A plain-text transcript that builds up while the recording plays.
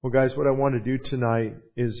Well, guys, what I want to do tonight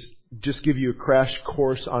is just give you a crash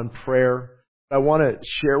course on prayer. I want to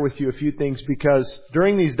share with you a few things because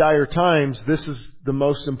during these dire times, this is the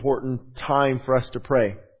most important time for us to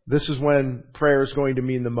pray. This is when prayer is going to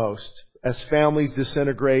mean the most. As families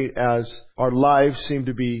disintegrate, as our lives seem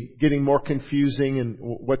to be getting more confusing and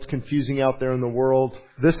what's confusing out there in the world,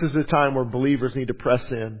 this is a time where believers need to press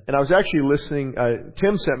in. And I was actually listening,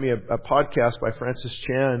 Tim sent me a podcast by Francis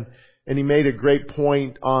Chan, and he made a great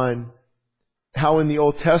point on how in the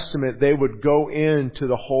Old Testament they would go into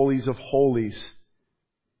the holies of holies.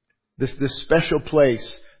 This special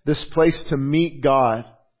place, this place to meet God.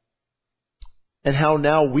 And how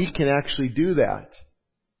now we can actually do that.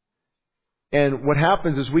 And what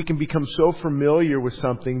happens is we can become so familiar with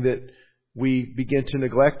something that we begin to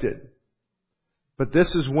neglect it. But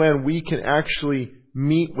this is when we can actually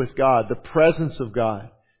meet with God, the presence of God,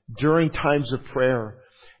 during times of prayer.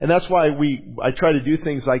 And that's why I try to do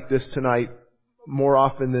things like this tonight more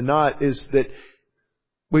often than not, is that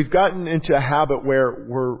we've gotten into a habit where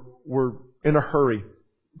we're in a hurry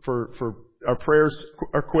for our prayers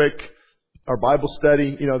are quick, our Bible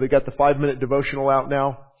study, they got the 5-minute devotional out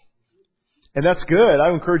now. And that's good. I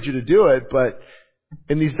encourage you to do it, but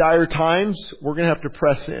in these dire times, we're going to have to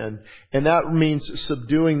press in. And that means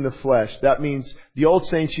subduing the flesh. That means the old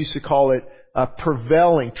saints used to call it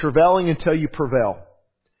travailing until you prevail.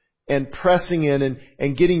 And pressing in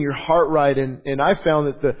and getting your heart right. And I found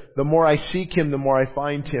that the more I seek Him, the more I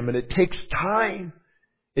find Him. And it takes time.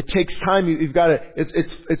 It takes time. You've got to,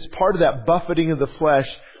 it's part of that buffeting of the flesh,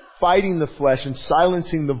 fighting the flesh and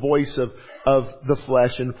silencing the voice of the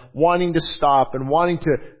flesh and wanting to stop and wanting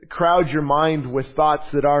to crowd your mind with thoughts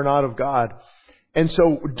that are not of God. And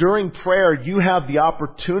so during prayer, you have the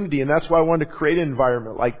opportunity, and that's why I wanted to create an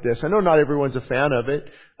environment like this. I know not everyone's a fan of it,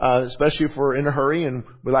 especially if we're in a hurry and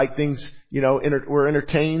we like things, we're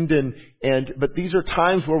entertained but these are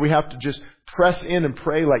times where we have to just press in and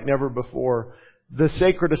pray like never before. The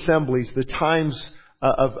sacred assemblies, the times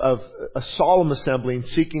of a solemn assembly and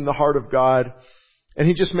seeking the heart of God. And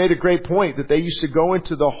he just made a great point that they used to go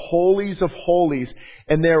into the holies of holies,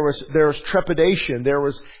 and there was trepidation, there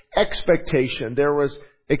was expectation, there was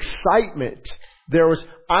excitement, there was,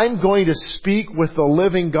 I'm going to speak with the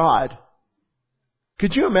living God.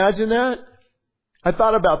 Could you imagine that? I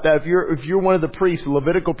thought about that. If you're one of the priests, the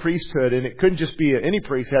Levitical priesthood, and it couldn't just be any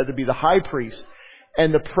priest, it had to be the high priest,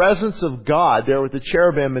 and the presence of God there with the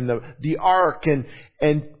cherubim and the ark, and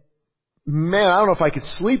man, I don't know if I could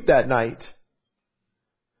sleep that night.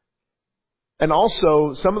 And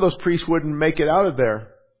also, some of those priests wouldn't make it out of there.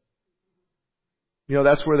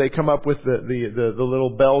 That's where they come up with the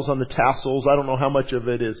little bells on the tassels. I don't know how much of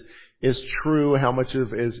it is true, how much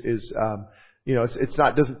of it is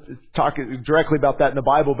doesn't talk directly about that in the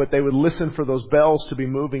Bible, but they would listen for those bells to be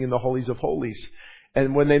moving in the holies of holies.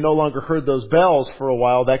 And when they no longer heard those bells for a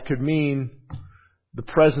while, that could mean the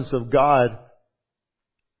presence of God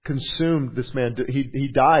consumed this man. He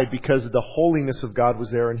died because the holiness of God was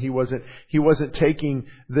there, and he wasn't taking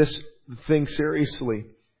this thing seriously.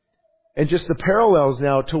 And just the parallels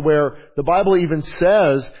now to where the Bible even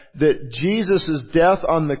says that Jesus' death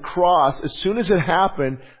on the cross, as soon as it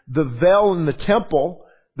happened, the veil in the temple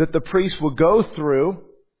that the priest would go through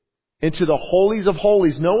into the holies of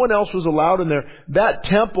holies, no one else was allowed in there. That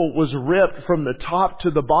temple was ripped from the top to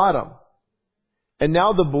the bottom. And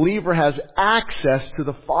now the believer has access to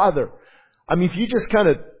the Father. I mean, if you just kind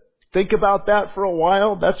of think about that for a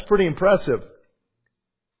while, that's pretty impressive.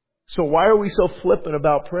 So why are we so flippant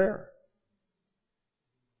about prayer?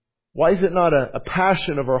 Why is it not a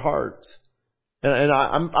passion of our hearts? And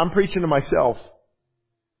I'm preaching to myself.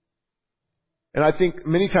 And I think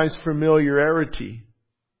many times familiarity,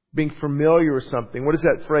 being familiar with something. What is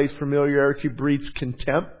that phrase? Familiarity breeds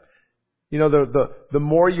contempt. The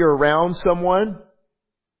more you're around someone,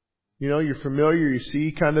 you're familiar, you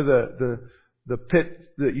see kind of the pit,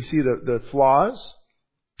 that you see the flaws.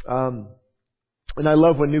 And I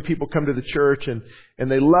love when new people come to the church and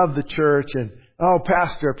they love the church and, oh,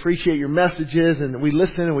 Pastor, appreciate your messages, and we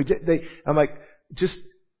listen and I'm like, just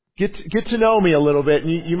get to know me a little bit,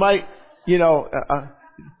 and you might,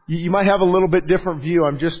 you might have a little bit different view.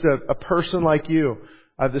 I'm just a person like you.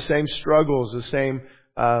 I have the same struggles, the same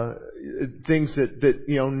things that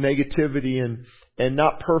negativity and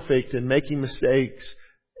not perfect and making mistakes.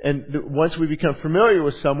 And once we become familiar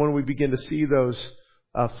with someone, we begin to see those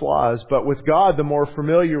flaws. But with God, the more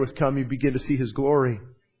familiar with come, you begin to see His glory.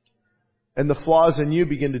 And the flaws in you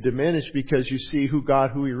begin to diminish because you see who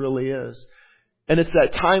He really is. And it's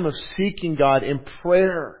that time of seeking God in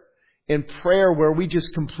prayer where we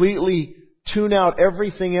just completely tune out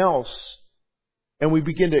everything else and we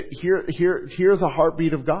begin to hear the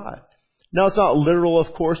heartbeat of God. Now, it's not literal,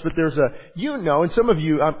 of course, but there's and some of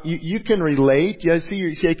you, you can relate. Yeah, I see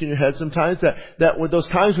you shaking your head sometimes, that with those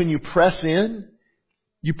times when you press in,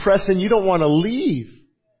 you don't want to leave.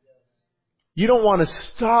 You don't want to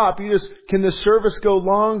stop. Can the service go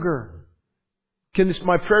longer? Can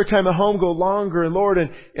my prayer time at home go longer? And Lord,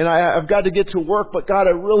 and I've got to get to work, but God,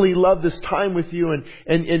 I really love this time with you.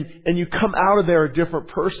 And you come out of there a different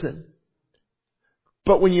person.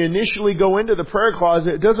 But when you initially go into the prayer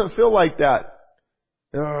closet, it doesn't feel like that.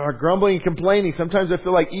 Grumbling and complaining. Sometimes I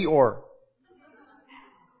feel like Eeyore.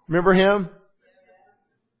 Remember him?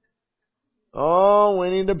 Oh,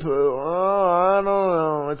 Winnie the Pooh. Oh, I don't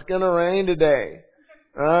know. It's going to rain today.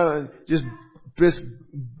 Just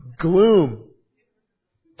gloom.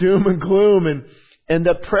 Doom and gloom. And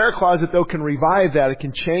the prayer closet, though, can revive that. It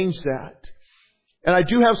can change that. And I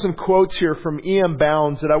do have some quotes here from E.M.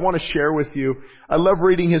 Bounds that I want to share with you. I love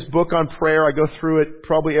reading his book on prayer. I go through it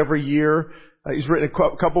probably every year. He's written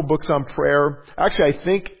a couple books on prayer. Actually, I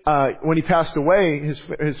think when he passed away,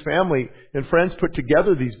 his family and friends put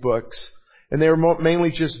together these books. And they were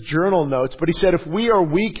mainly just journal notes. But he said, if we are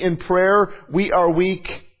weak in prayer, we are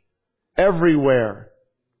weak everywhere.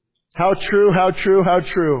 How true, how true, how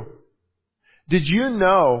true. Did you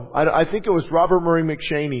know, I think it was Robert Murray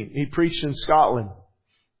McCheyne, he preached in Scotland,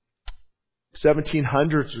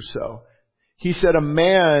 1700s or so. He said a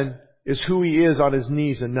man is who he is on his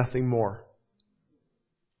knees and nothing more.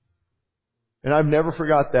 And I've never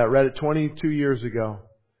forgot that. Read it 22 years ago.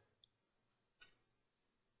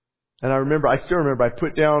 And I still remember, I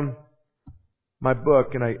put down my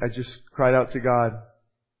book and I just cried out to God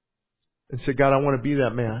and said, God, I want to be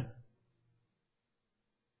that man.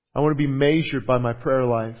 I want to be measured by my prayer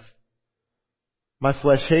life. My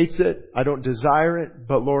flesh hates it. I don't desire it.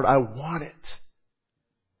 But Lord, I want it.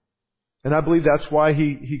 And I believe that's why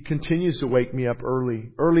He continues to wake me up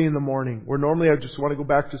early in the morning, where normally I just want to go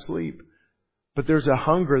back to sleep. But there's a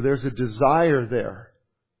hunger, there's a desire there.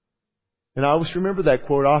 And I always remember that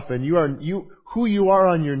quote often. Who you are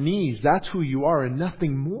on your knees, that's who you are and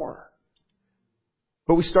nothing more.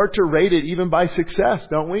 But we start to rate it even by success,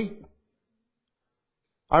 don't we?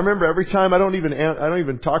 I remember every time, I don't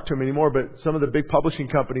even talk to them anymore, but some of the big publishing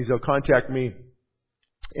companies, they'll contact me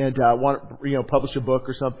and want to publish a book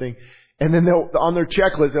or something. And then they'll, on their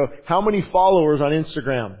checklist, how many followers on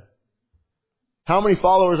Instagram? How many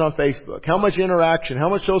followers on Facebook? How much interaction? How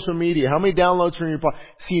much social media? How many downloads from your podcast?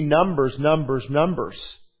 See, numbers.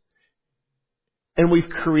 And we've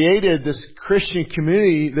created this Christian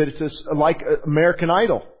community that it's just like American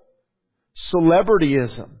Idol.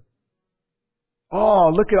 Celebrityism. Oh,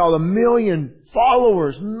 look at all the million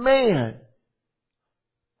followers. Man.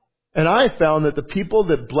 And I found that the people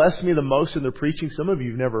that bless me the most in their preaching, some of you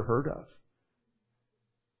have never heard of.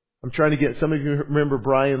 I'm trying to get, some of you remember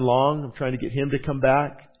Brian Long. I'm trying to get him to come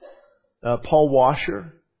back. Paul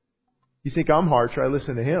Washer. You think I'm hard, try to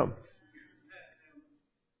listen to him.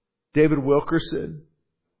 David Wilkerson.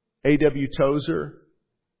 A.W. Tozer.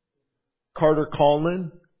 Carter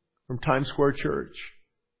Conlon from Times Square Church.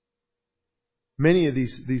 Many of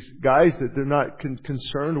these guys that they're not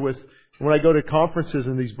concerned with. When I go to conferences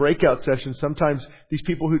and these breakout sessions, sometimes these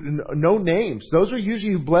people who know names, those are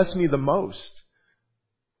usually who bless me the most.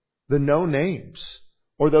 The no names.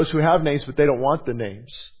 Or those who have names but they don't want the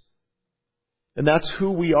names. And that's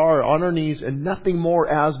who we are, on our knees and nothing more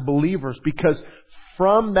as believers. Because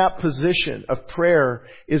from that position of prayer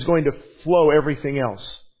is going to flow everything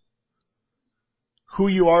else. Who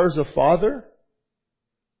you are as a father,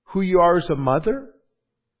 who you are as a mother,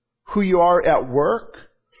 who you are at work,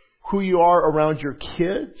 who you are around your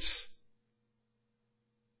kids,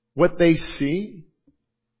 what they see.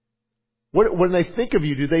 When they think of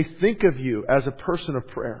you, do they think of you as a person of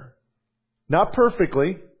prayer? Not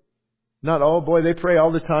perfectly. Not, oh boy, they pray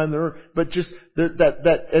all the time. But just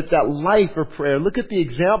that life of prayer. Look at the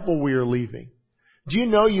example we are leaving. Do you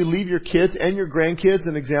know you leave your kids and your grandkids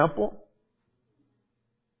an example?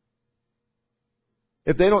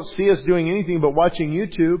 If they don't see us doing anything but watching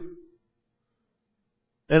YouTube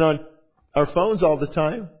and on our phones all the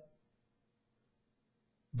time,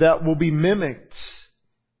 that will be mimicked.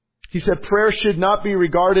 He said prayer should not be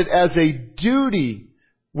regarded as a duty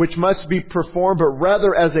which must be performed, but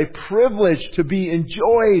rather as a privilege to be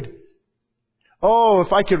enjoyed. Oh,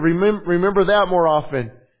 if I could remember that more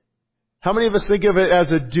often. How many of us think of it as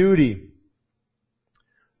a duty?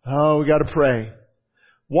 Oh, we got to pray.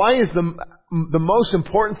 Why is the most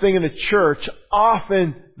important thing in a church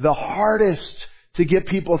often the hardest to get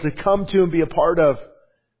people to come to and be a part of?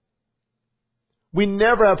 We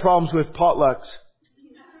never have problems with potlucks.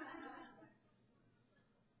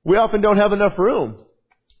 We often don't have enough room.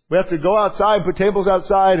 We have to go outside, put tables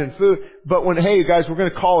outside and food. But hey guys, we're going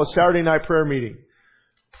to call a Saturday night prayer meeting.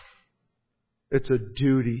 It's a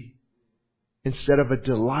duty instead of a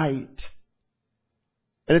delight.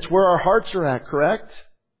 And it's where our hearts are at, correct?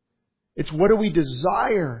 It's what do we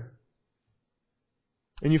desire?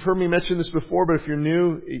 And you've heard me mention this before, but if you're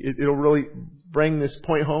new, it'll really bring this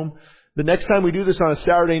point home. The next time we do this on a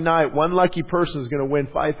Saturday night, one lucky person is going to win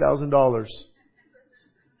 $5,000.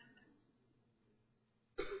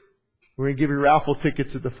 We're going to give you raffle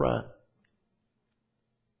tickets at the front.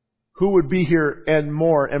 Who would be here and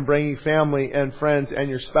more and bringing family and friends and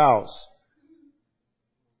your spouse?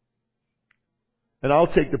 And I'll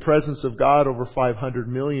take the presence of God over $500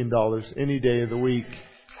 million any day of the week.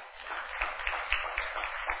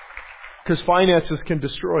 Because finances can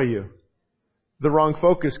destroy you. The wrong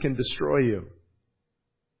focus can destroy you.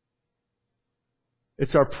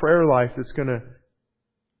 It's our prayer life that's going to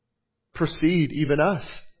precede even us.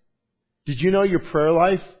 Did you know your prayer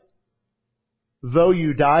life, though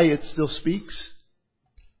you die, it still speaks?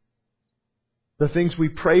 The things we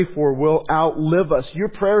pray for will outlive us. Your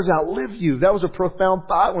prayers outlive you. That was a profound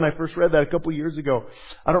thought when I first read that a couple years ago.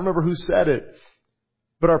 I don't remember who said it.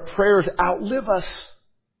 But our prayers outlive us.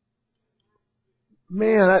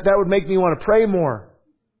 Man, that would make me want to pray more.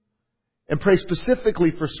 And pray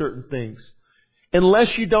specifically for certain things.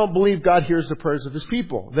 Unless you don't believe God hears the prayers of His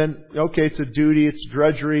people. Then, okay, it's a duty, it's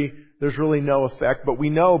drudgery. There's really no effect. But we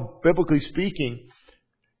know, biblically speaking,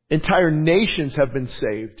 entire nations have been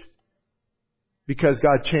saved. Because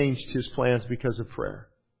God changed His plans because of prayer.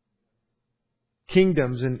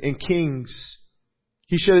 Kingdoms and kings.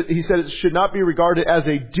 He said it should not be regarded as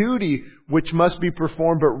a duty which must be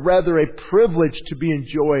performed, but rather a privilege to be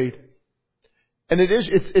enjoyed. And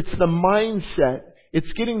it's the mindset.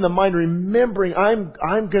 It's getting the mind remembering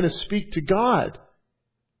I'm going to speak to God.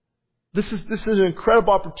 This is an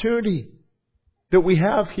incredible opportunity that we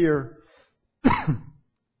have here.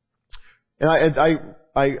 And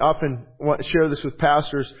I often want to share this with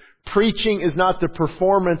pastors. Preaching is not the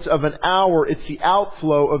performance of an hour, it's the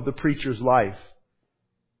outflow of the preacher's life.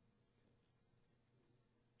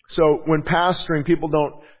 So when pastoring, people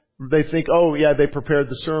they think, oh yeah, they prepared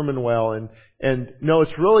the sermon well. And no,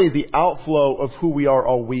 it's really the outflow of who we are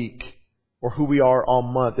all week or who we are all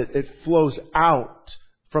month. It flows out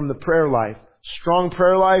from the prayer life. Strong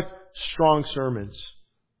prayer life, strong sermons.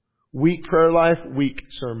 Weak prayer life, weak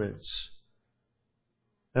sermons.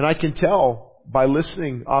 And I can tell by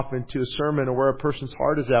listening often to a sermon or where a person's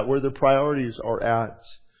heart is at, where their priorities are at.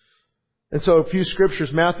 And so a few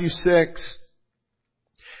scriptures. Matthew 6.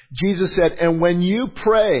 Jesus said, "And when you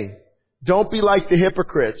pray, don't be like the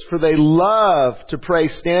hypocrites, for they love to pray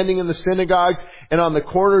standing in the synagogues and on the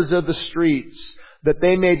corners of the streets, that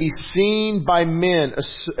they may be seen by men.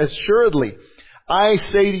 Assuredly, I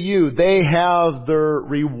say to you, they have their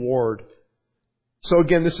reward." So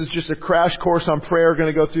again, this is just a crash course on prayer. We're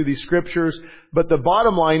going to go through these scriptures. But the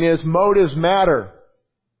bottom line is, motives matter.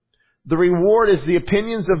 The reward is the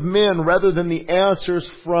opinions of men rather than the answers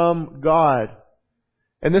from God.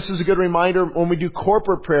 And this is a good reminder when we do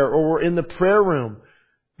corporate prayer or we're in the prayer room,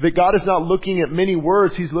 that God is not looking at many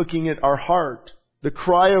words. He's looking at our heart, the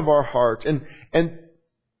cry of our heart. And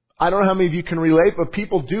I don't know how many of you can relate, but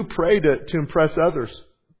people do pray to impress others.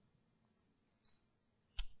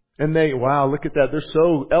 And wow, look at that. They're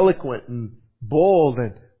so eloquent and bold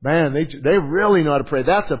and man, they really know how to pray.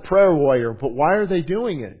 That's a prayer warrior. But why are they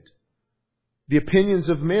doing it? The opinions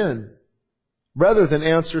of men rather than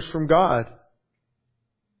answers from God.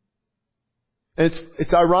 And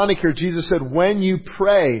it's ironic here. Jesus said, when you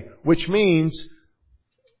pray, which means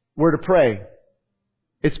we're to pray.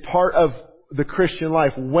 It's part of the Christian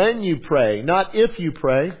life. When you pray, not if you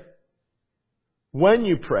pray. When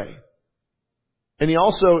you pray. And he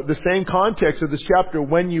also, the same context of this chapter,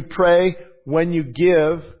 when you pray, when you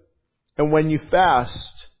give, and when you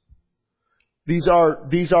fast. These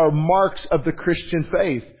are marks of the Christian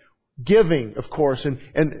faith. Giving, of course, and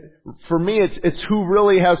for me it's who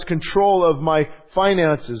really has control of my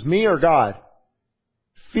finances, me or God?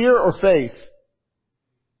 Fear or faith?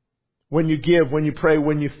 When you give, when you pray,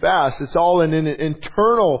 when you fast, it's all an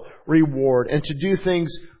internal reward, and to do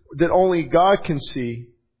things that only God can see.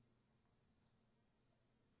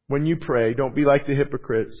 When you pray, don't be like the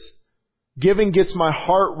hypocrites. Giving gets my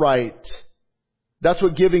heart right. That's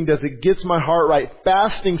what giving does. It gets my heart right.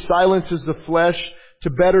 Fasting silences the flesh to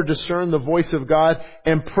better discern the voice of God.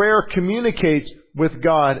 And prayer communicates with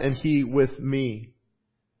God and He with me.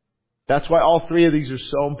 That's why all three of these are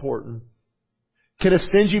so important. Can a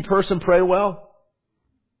stingy person pray well?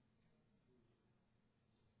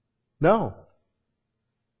 No.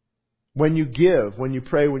 When you give, when you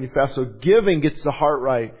pray, when you fast. So giving gets the heart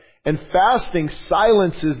right. And fasting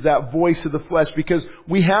silences that voice of the flesh because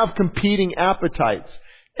we have competing appetites.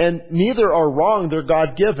 And neither are wrong, they're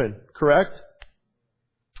God-given, correct?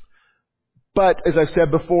 But, as I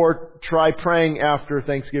said before, try praying after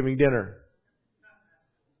Thanksgiving dinner.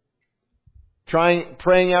 Try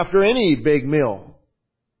praying after any big meal.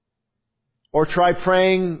 Or try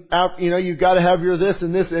praying after, you've got to have your this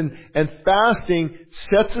and this. And fasting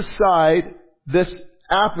sets aside this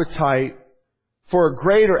appetite for a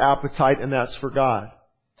greater appetite, and that's for God.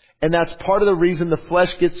 And that's part of the reason the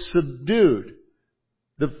flesh gets subdued.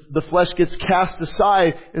 The flesh gets cast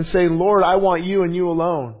aside and saying, Lord, I want you and you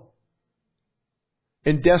alone.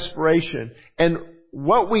 In desperation. And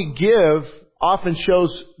what we give often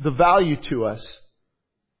shows the value to us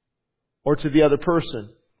or to the other person.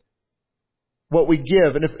 What we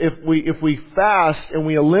give. And if we fast and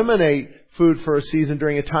we eliminate food for a season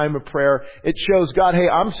during a time of prayer, it shows God, hey,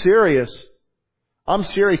 I'm serious. I'm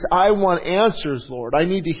serious. I want answers, Lord. I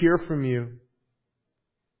need to hear from you.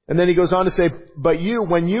 And then he goes on to say, but you,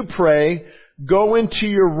 when you pray, go into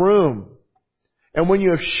your room. And when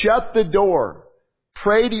you have shut the door,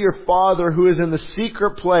 pray to your Father who is in the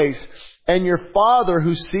secret place. And your Father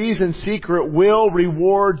who sees in secret will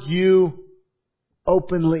reward you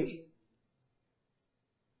openly.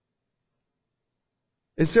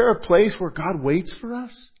 Is there a place where God waits for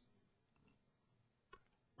us?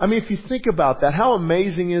 I mean, if you think about that, how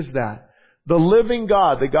amazing is that? The living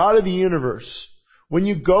God, the God of the universe, when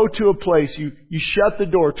you go to a place, you shut the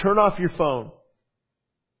door, turn off your phone,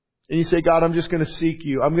 and you say, God, I'm just going to seek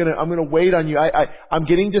you. I'm going to wait on you. I'm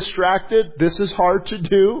getting distracted. This is hard to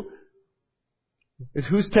do.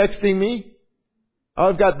 Who's texting me? Oh,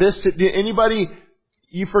 I've got this to do. Anybody,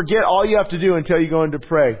 you forget all you have to do until you go in to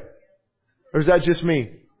pray. Or is that just me?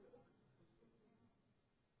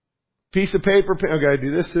 Piece of paper. Oh, gotta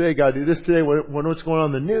do this today. Gotta do this today. What's going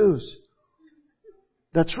on in the news?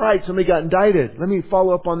 That's right. Somebody got indicted. Let me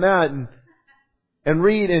follow up on that and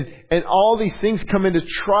read. And all these things come in to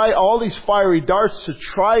try, all these fiery darts to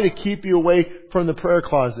try to keep you away from the prayer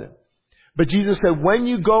closet. But Jesus said, when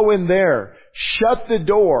you go in there, shut the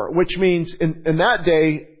door, which means in that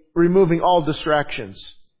day, removing all distractions.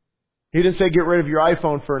 He didn't say get rid of your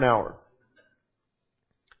iPhone for an hour.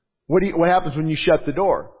 What happens when you shut the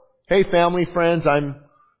door? Hey, family, friends,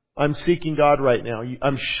 I'm seeking God right now.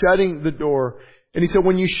 I'm shutting the door. And he said,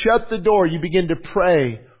 when you shut the door, you begin to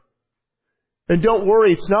pray. And don't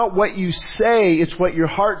worry, it's not what you say, it's what your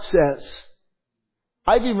heart says.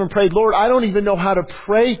 I've even prayed, Lord, I don't even know how to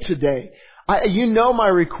pray today. You know my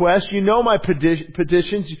requests. You know my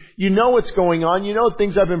petitions. You know what's going on. You know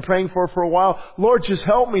things I've been praying for a while. Lord, just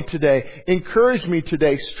help me today. Encourage me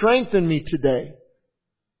today. Strengthen me today.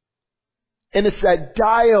 And it's that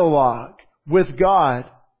dialogue with God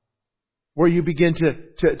where you begin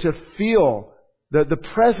to feel the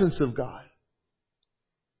presence of God.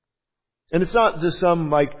 And it's not just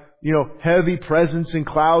some heavy presence in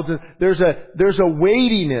clouds. There's a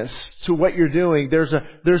weightiness to what you're doing. There's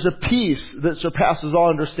a peace that surpasses all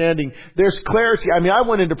understanding. There's clarity. I mean, I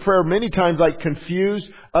went into prayer many times confused,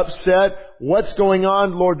 upset. What's going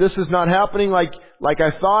on? Lord, this is not happening like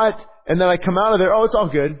I thought. And then I come out of there. Oh, it's all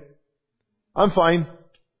good. I'm fine.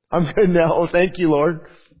 I'm good now. Oh, thank you, Lord.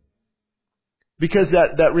 Because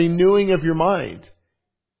that renewing of your mind.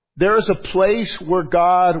 There is a place where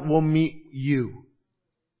God will meet you.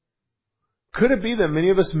 Could it be that many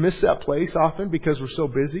of us miss that place often because we're so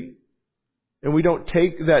busy and we don't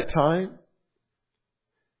take that time?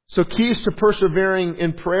 So keys to persevering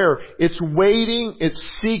in prayer. It's waiting, it's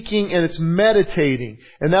seeking, and it's meditating.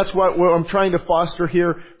 And that's what I'm trying to foster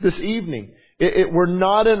here this evening. We're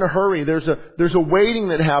not in a hurry. There's a waiting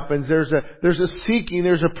that happens. There's a seeking,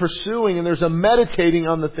 there's a pursuing, and there's a meditating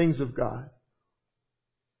on the things of God.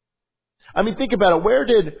 I mean, think about it.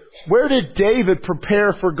 Where did David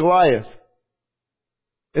prepare for Goliath?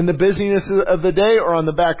 In the busyness of the day or on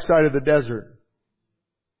the backside of the desert?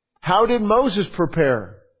 How did Moses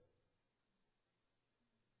prepare?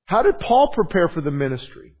 How did Paul prepare for the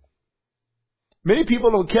ministry? Many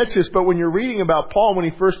people don't catch this, but when you're reading about Paul when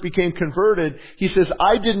he first became converted, he says,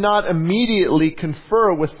 I did not immediately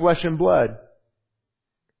confer with flesh and blood,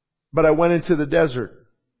 but I went into the desert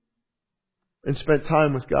and spent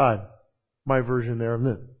time with God. My version there of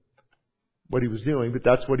what he was doing, but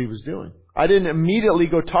that's what he was doing. I didn't immediately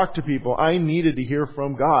go talk to people. I needed to hear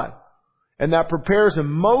from God. And that prepares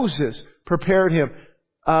him. Moses prepared him.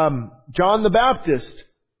 John the Baptist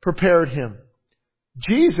prepared him.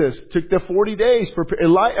 Jesus took the 40 days.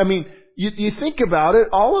 You think about it,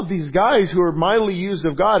 all of these guys who are mightily used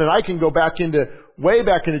of God, and I can go back into way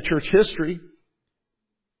back into church history.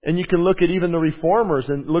 And you can look at even the reformers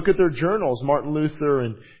and look at their journals, Martin Luther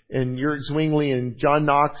and Uric Zwingli and John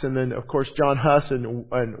Knox, and then of course John Huss and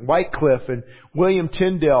Wycliffe and William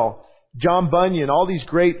Tyndale, John Bunyan, all these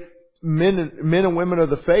great men and women of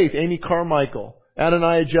the faith, Amy Carmichael,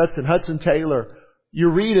 Adoniah Judson, Hudson Taylor. You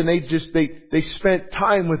read and they spent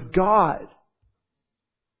time with God.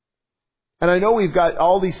 And I know we've got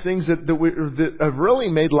all these things that have really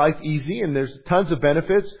made life easy, and there's tons of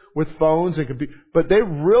benefits with phones and computers, but they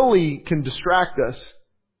really can distract us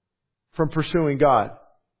from pursuing God.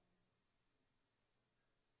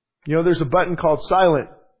 You know, there's a button called silent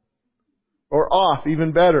or off,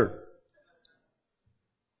 even better.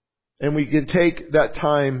 And we can take that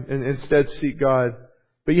time and instead seek God.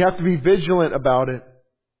 But you have to be vigilant about it.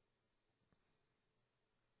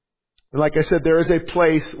 And like I said, there is a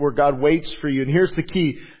place where God waits for you. And here's the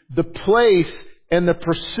key. The place and the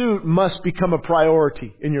pursuit must become a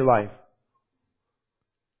priority in your life.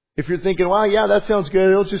 If you're thinking, well, yeah, that sounds good.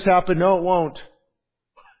 It'll just happen. No, it won't.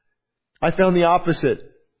 I found the opposite.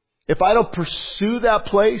 If I don't pursue that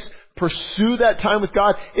place, pursue that time with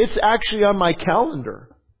God, it's actually on my calendar.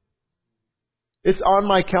 It's on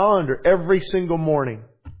my calendar every single morning.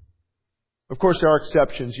 Of course, there are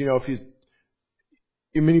exceptions. You know,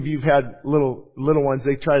 many of you have had little ones,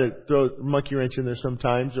 they try to throw a monkey wrench in there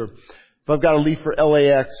sometimes. Or if I've got to leave for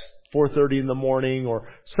LAX 4:30 in the morning or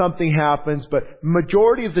something happens. But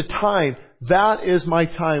majority of the time, that is my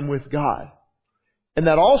time with God. And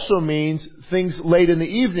that also means things late in the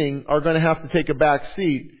evening are going to have to take a back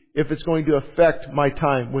seat if it's going to affect my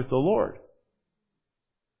time with the Lord.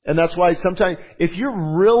 And that's why sometimes, if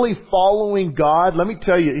you're really following God, let me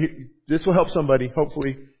tell you, this will help somebody,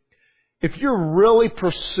 hopefully. If you're really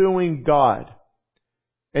pursuing God,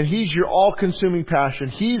 and He's your all-consuming passion,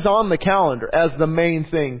 He's on the calendar as the main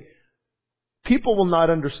thing, people will not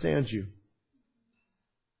understand you.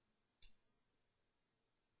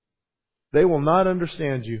 They will not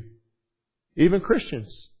understand you. Even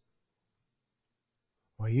Christians.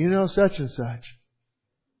 Well, you know such and such.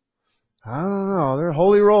 I don't know, they're a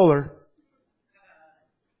holy roller.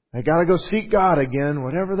 They gotta go seek God again,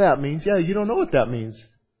 whatever that means. Yeah, you don't know what that means.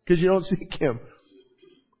 Because you don't seek Him.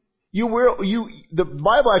 The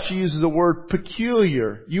Bible actually uses the word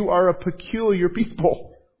peculiar. You are a peculiar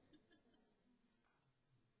people.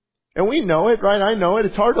 And we know it, right? I know it.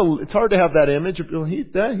 It's hard to have that image of, he's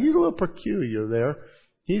a little peculiar there.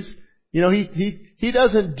 He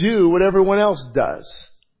doesn't do what everyone else does.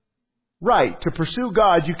 Right. To pursue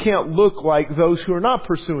God, you can't look like those who are not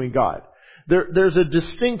pursuing God. There's a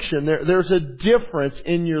distinction. There's a difference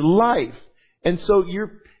in your life. And so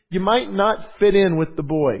you might not fit in with the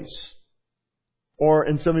boys. Or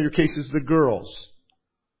in some of your cases, the girls.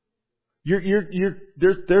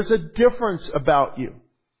 There's a difference about you.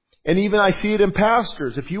 And even I see it in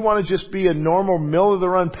pastors. If you want to just be a normal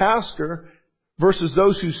mill-of-the-run pastor versus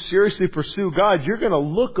those who seriously pursue God, you're going to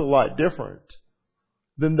look a lot different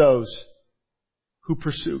than those who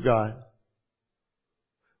pursue God.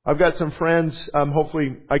 I've got some friends,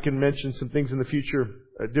 hopefully I can mention some things in the future,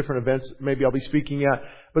 different events maybe I'll be speaking at.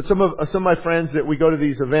 But some of my friends that we go to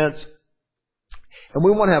these events, and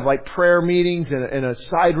we want to have like prayer meetings in a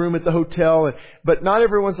side room at the hotel. But not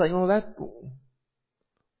everyone's like,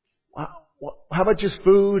 how about just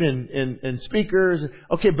food and speakers?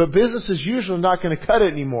 Okay, but business is usually not going to cut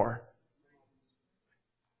it anymore.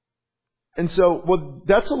 And so, well,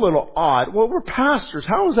 that's a little odd. Well, we're pastors.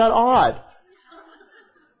 How is that odd?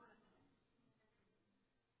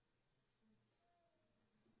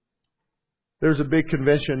 There was a big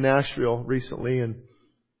convention in Nashville recently, and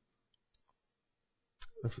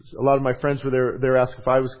a lot of my friends were there. They were asked if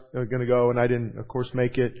I was going to go, and I didn't, of course,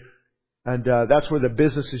 make it. And that's where the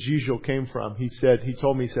business as usual came from. He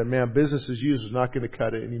told me, man, business as usual is not going to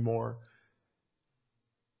cut it anymore.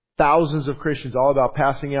 Thousands of Christians, all about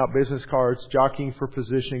passing out business cards, jockeying for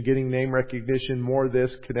position, getting name recognition, more of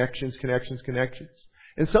this, connections.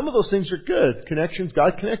 And some of those things are good. Connections,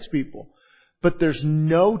 God connects people. But there's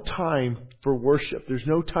no time for worship. There's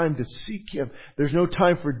no time to seek Him. There's no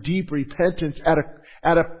time for deep repentance at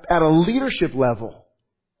a leadership level.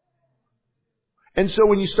 And so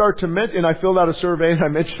when you start to mention, and I filled out a survey and I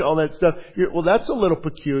mentioned all that stuff, well, that's a little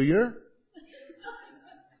peculiar.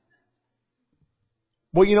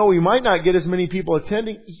 Well, we might not get as many people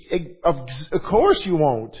attending. Of course you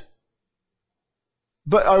won't.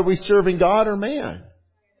 But are we serving God or man?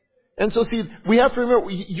 And so see, we have to remember,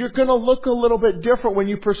 you're going to look a little bit different when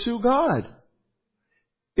you pursue God.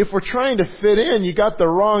 If we're trying to fit in, you got the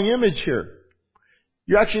wrong image here.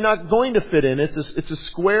 You're actually not going to fit in. It's a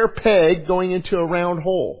square peg going into a round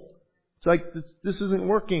hole. It's like, this isn't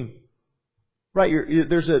working. Right?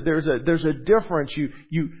 There's a difference.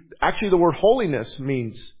 Actually, the word holiness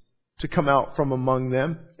means to come out from among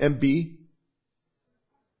them and be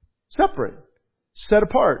separate, set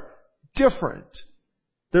apart, different.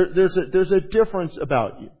 There's a difference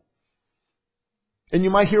about you. And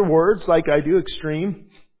you might hear words like I do, extreme.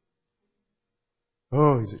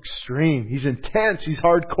 Oh, he's extreme. He's intense. He's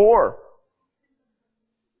hardcore.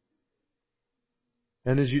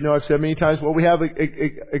 And as you know, I've said many times, well, we have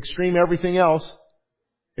extreme everything else.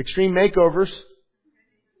 Extreme makeovers.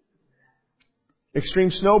 Extreme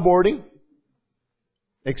snowboarding.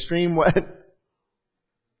 Extreme what?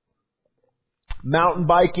 Mountain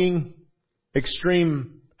biking.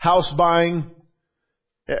 Extreme house buying.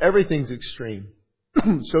 Everything's extreme.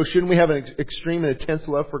 So shouldn't we have an extreme and intense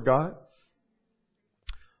love for God?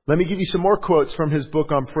 Let me give you some more quotes from his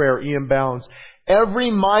book on prayer, E.M. Bounds. Every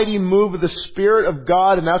mighty move of the Spirit of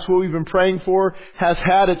God, and that's what we've been praying for, has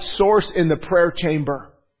had its source in the prayer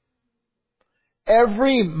chamber.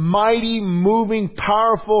 Every mighty, moving,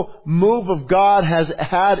 powerful move of God has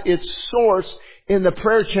had its source in the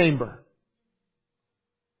prayer chamber.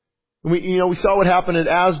 We saw what happened at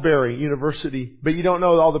Asbury University, but you don't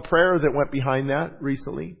know all the prayer that went behind that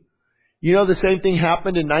recently. You know the same thing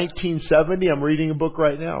happened in 1970. I'm reading a book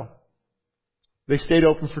right now. They stayed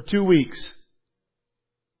open for 2 weeks.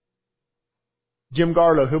 Jim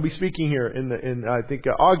Garlow, he'll be speaking here in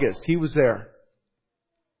August. He was there.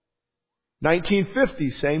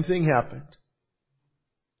 1950, same thing happened.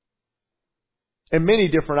 And many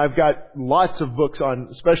different, I've got lots of books on,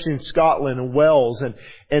 especially in Scotland and Wales, and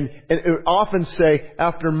it would often say,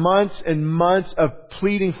 after months and months of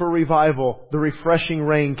pleading for revival, the refreshing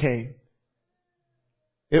rain came.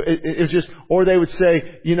 It was just, or they would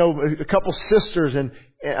say, a couple sisters and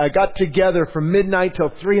I got together from midnight till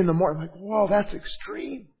 3 a.m. I'm like, whoa, that's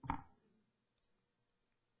extreme.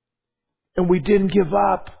 And we didn't give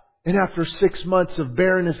up. And after 6 months of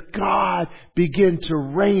barrenness, God began to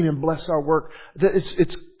reign and bless our work.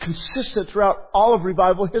 It's consistent throughout all of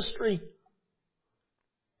revival history.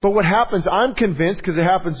 But what happens, I'm convinced, because it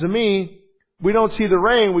happens to me, we don't see the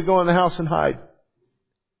rain, we go in the house and hide.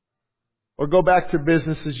 Or go back to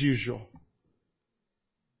business as usual.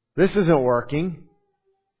 This isn't working.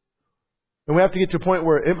 And we have to get to a point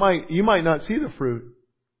where you might not see the fruit,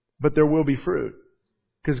 but there will be fruit.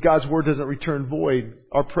 Because God's Word doesn't return void.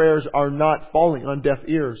 Our prayers are not falling on deaf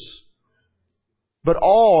ears. But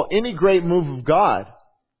any great move of God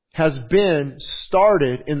has been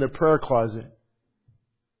started in the prayer closet.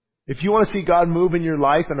 If you want to see God move in your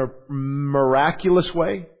life in a miraculous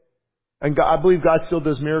way, and I believe God still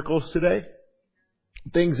does miracles today,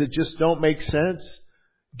 things that just don't make sense,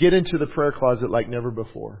 get into the prayer closet like never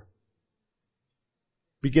before.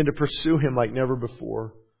 Begin to pursue Him like never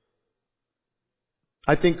before.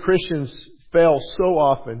 I think Christians fail so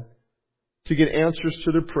often to get answers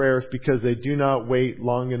to their prayers because they do not wait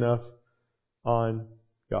long enough on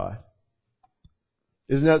God.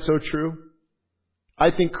 Isn't that so true? I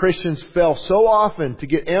think Christians fail so often to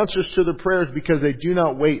get answers to their prayers because they do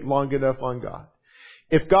not wait long enough on God.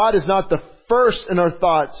 If God is not the first in our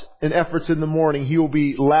thoughts and efforts in the morning, He will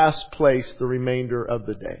be last place the remainder of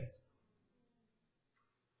the day.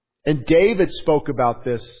 And David spoke about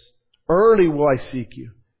this. Early will I seek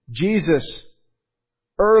you. Jesus,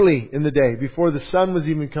 early in the day, before the sun was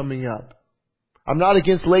even coming up. I'm not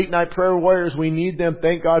against late night prayer warriors. We need them.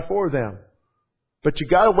 Thank God for them. But you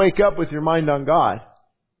got to wake up with your mind on God.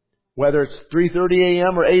 Whether it's 3:30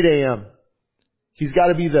 a.m. or 8 a.m. He's got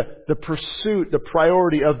to be the pursuit, the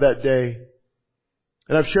priority of that day.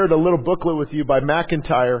 And I've shared a little booklet with you by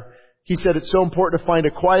McIntyre. He said it's so important to find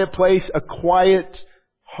a quiet place, a quiet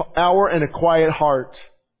hour, and a quiet heart.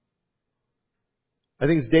 I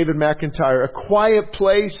think it's David McIntyre. A quiet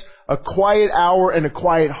place, a quiet hour, and a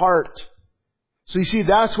quiet heart. So you see,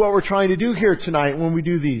 that's what we're trying to do here tonight when we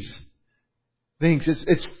do these things.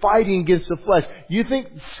 It's fighting against the flesh. You think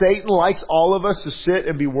Satan likes all of us to sit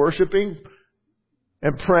and be worshiping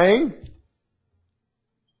and praying?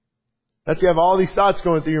 That's you have all these thoughts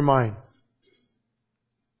going through your mind.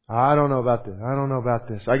 I don't know about this. I don't know about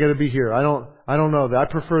this. I got to be here. I don't know that. I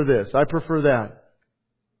prefer this. I prefer that.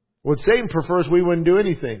 What Satan prefers, we wouldn't do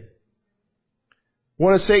anything.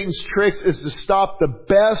 One of Satan's tricks is to stop the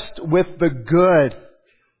best with the good.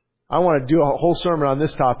 I want to do a whole sermon on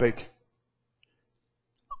this topic.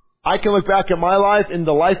 I can look back at my life and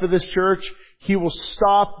the life of this church. He will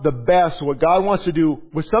stop the best, what God wants to do,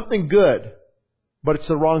 with something good, but it's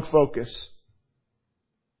the wrong focus.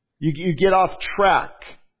 You get off track.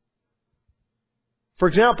 For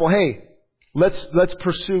example, hey, let's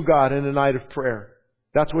pursue God in a night of prayer.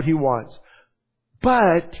 That's what He wants.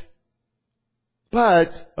 But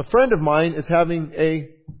a friend of mine is having a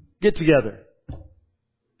get-together.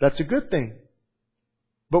 That's a good thing.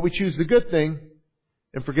 But we choose the good thing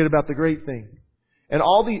and forget about the great thing.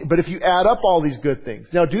 But if you add up all these good things,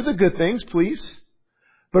 now do the good things, please.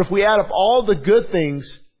 But if we add up all the good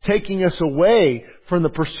things taking us away from the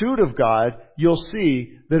pursuit of God, you'll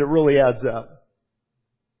see that it really adds up.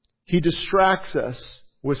 He distracts us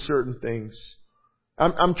with certain things.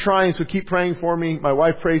 I'm trying, so keep praying for me. My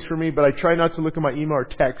wife prays for me, but I try not to look at my email or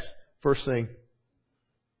text first thing.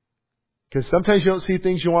 Because sometimes you don't see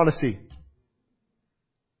things you want to see.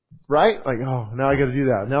 Right? Like, oh, now I got to do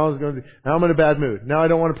that. Now I'm in a bad mood. Now I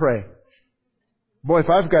don't want to pray. Boy, if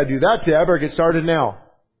I've got to do that today, I better get started now.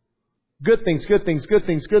 Good things, good things, good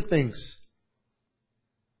things, good things.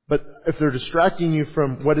 But if they're distracting you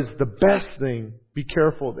from what is the best thing, be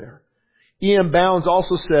careful there. E.M. Bounds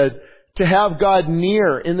also said, to have God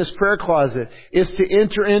near in this prayer closet is to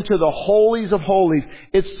enter into the holies of holies.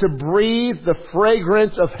 It's to breathe the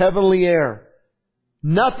fragrance of heavenly air.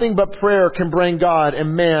 Nothing but prayer can bring God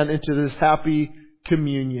and man into this happy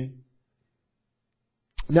communion.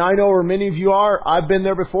 Now I know where many of you are. I've been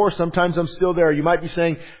there before. Sometimes I'm still there. You might be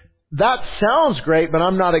saying, that sounds great, but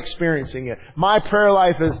I'm not experiencing it. My prayer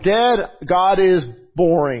life is dead. God is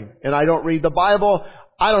boring. And I don't read the Bible.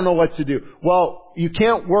 I don't know what to do. Well, you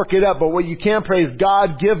can't work it up, but what you can pray is,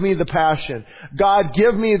 God, give me the passion. God,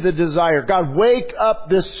 give me the desire. God, wake up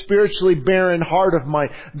this spiritually barren heart of mine.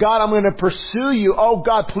 God, I'm going to pursue you. Oh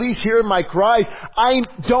God, please hear my cry. I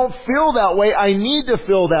don't feel that way. I need to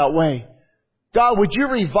feel that way. God, would you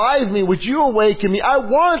revive me? Would you awaken me? I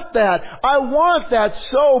want that. I want that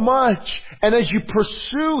so much. And as you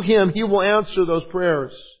pursue Him, He will answer those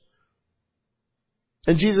prayers.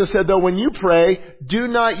 And Jesus said, though, when you pray, do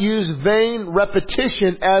not use vain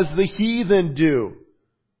repetition as the heathen do.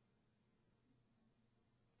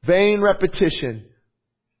 Vain repetition.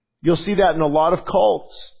 You'll see that in a lot of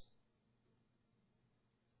cults.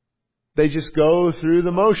 They just go through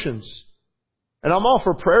the motions. And I'm all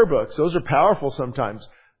for prayer books. Those are powerful sometimes.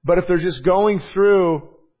 But if they're just going through,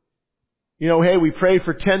 hey, we pray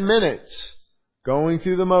for 10 minutes, going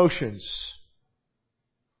through the motions.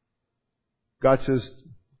 God says,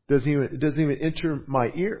 it doesn't even enter my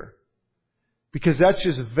ear. Because that's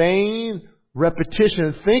just vain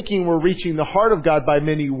repetition, thinking we're reaching the heart of God by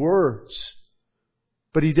many words.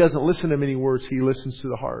 But He doesn't listen to many words. He listens to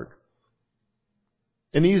the heart.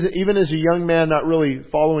 And even as a young man not really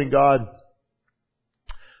following God,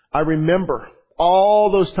 I remember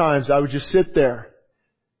all those times I would just sit there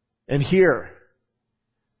and hear,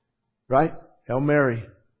 right? Hail Mary,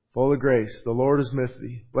 full of grace, the Lord is with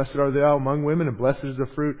thee. Blessed art thou among women, and blessed is the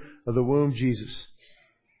fruit of the womb, Jesus.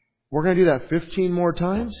 We're going to do that 15 more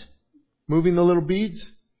times? Moving the little beads?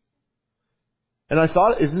 And I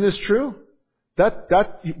thought, isn't this true? That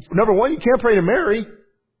number one, you can't pray to Mary.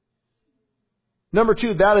 Number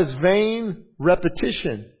two, that is vain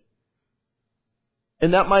repetition.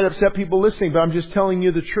 And that might upset people listening, but I'm just telling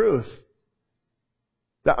you the truth.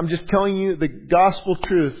 I'm just telling you the gospel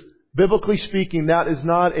truth. Biblically speaking, that is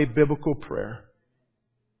not a biblical prayer.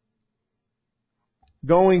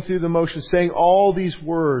 Going through the motions, saying all these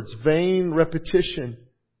words, vain repetition.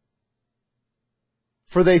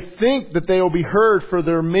 For they think that they will be heard for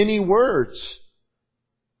their many words.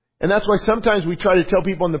 And that's why sometimes we try to tell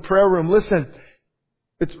people in the prayer room, listen,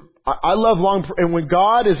 I love long prayer, and when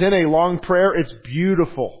God is in a long prayer, it's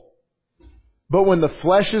beautiful. But when the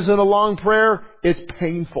flesh is in a long prayer, it's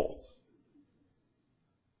painful.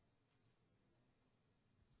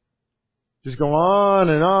 Just go on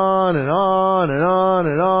and on and on and on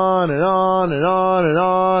and on and on and on and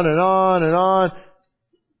on and on and on.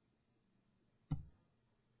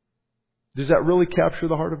 Does that really capture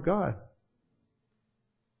the heart of God?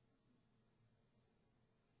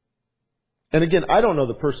 And again, I don't know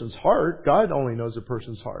the person's heart. God only knows a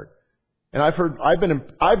person's heart. And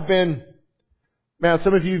man,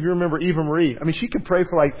 some of you remember Eva Marie. I mean, she could pray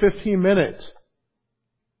for like 15 minutes.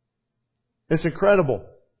 It's incredible.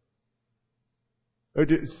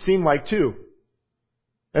 It seemed like 2.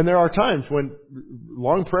 And there are times when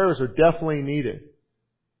long prayers are definitely needed.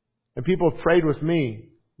 And people have prayed with me,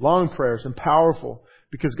 long prayers and powerful,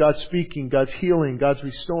 because God's speaking, God's healing, God's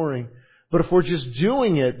restoring. But if we're just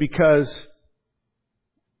doing it because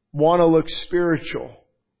want to look spiritual,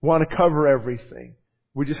 want to cover everything,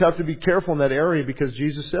 we just have to be careful in that area, because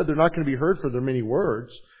Jesus said they're not going to be heard for their many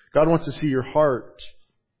words. God wants to see your heart.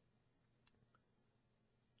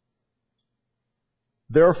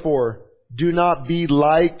 Therefore, do not be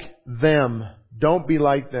like them. Don't be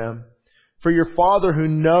like them. For your Father who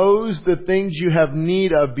knows the things you have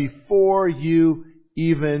need of before you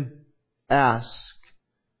even ask.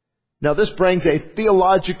 Now this brings a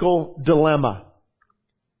theological dilemma.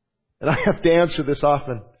 And I have to answer this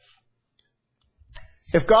often.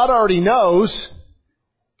 If God already knows,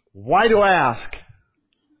 why do I ask?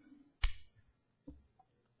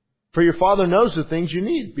 For your Father knows the things you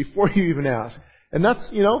need before you even ask. And that's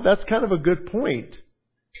kind of a good point.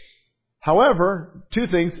 However, two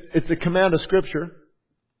things. It's a command of Scripture.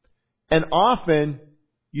 And often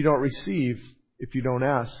you don't receive if you don't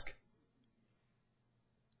ask.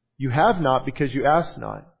 You have not because you ask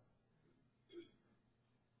not.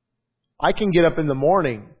 I can get up in the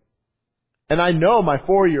morning and I know my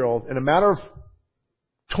 4-year-old in a matter of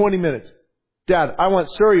 20 minutes, Dad, I want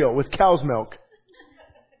cereal with cow's milk.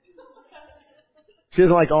 She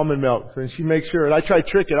doesn't like almond milk, so she makes sure. And I try to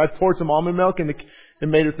trick it. I poured some almond milk and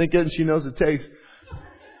made her think it, and she knows the taste.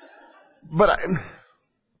 But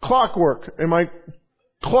clockwork.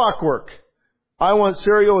 I want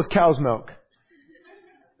cereal with cow's milk.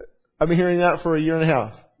 I've been hearing that for 1.5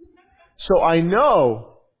 years. So I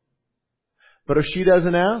know. But if she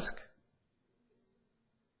doesn't ask,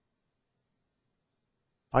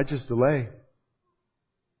 I just delay.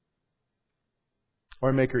 Or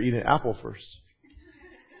I make her eat an apple first.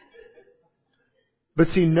 But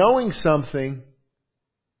see, knowing something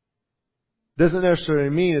doesn't necessarily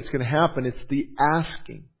mean it's going to happen. It's the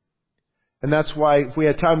asking. And that's why if we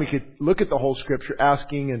had time, we could look at the whole Scripture,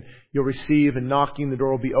 asking and you'll receive, and knocking, the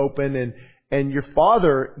door will be open. And your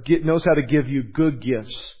Father knows how to give you good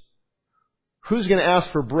gifts. Who's going to ask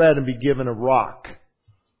for bread and be given a rock?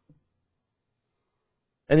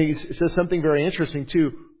 And he says something very interesting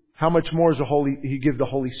too. How much more is He give the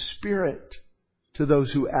Holy Spirit to those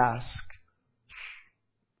who ask?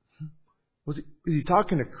 Is he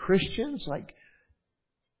talking to Christians?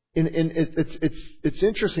 It's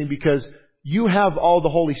interesting because you have all the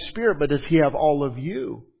Holy Spirit, but does He have all of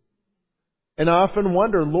you? And I often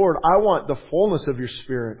wonder, Lord, I want the fullness of your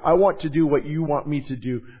Spirit. I want to do what you want me to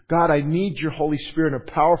do. God, I need your Holy Spirit in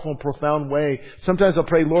a powerful and profound way. Sometimes I'll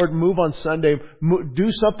pray, Lord, move on Sunday.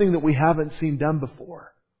 Do something that we haven't seen done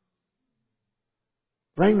before.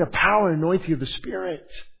 Bring the power and anointing of the Spirit.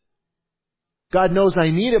 God knows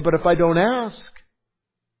I need it, but if I don't ask.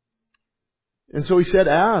 And so He said,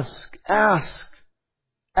 ask, ask,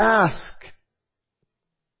 ask.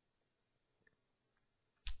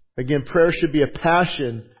 Again, prayer should be a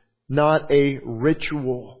passion, not a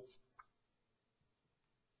ritual.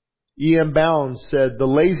 E.M. Bounds said, the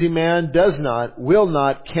lazy man does not, will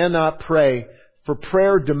not, cannot pray, for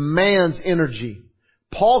prayer demands energy.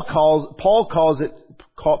 Paul calls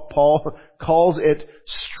it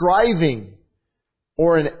striving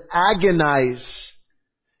or an agonize.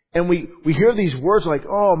 And we hear these words like,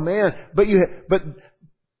 oh man, but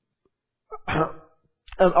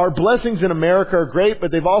our blessings in America are great,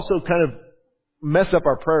 but they've also kind of messed up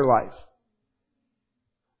our prayer life.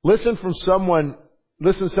 Listen to someone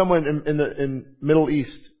in Middle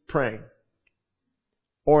East praying,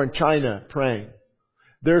 or in China praying.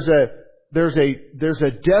 There's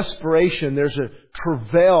a desperation, there's a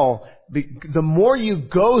travail. The more you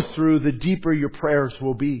go through, the deeper your prayers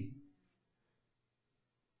will be.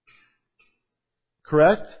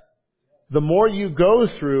 Correct? The more you go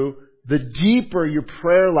through, the deeper your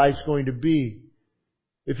prayer life's going to be.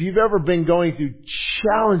 If you've ever been going through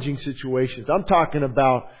challenging situations, I'm talking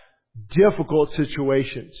about difficult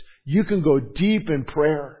situations, you can go deep in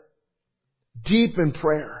prayer. Deep in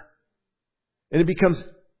prayer. And it becomes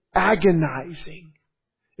agonizing.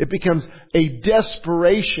 It becomes a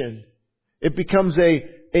desperation. It becomes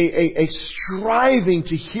a striving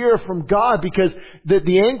to hear from God, because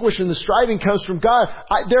the anguish and the striving comes from God.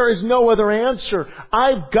 There is no other answer.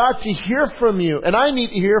 I've got to hear from you, and I need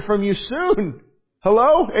to hear from you soon.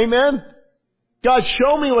 Hello? Amen? God,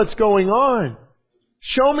 show me what's going on.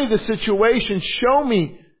 Show me the situation. Show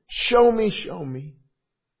me. Show me. Show me.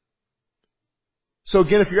 So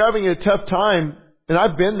again, if you're having a tough time, and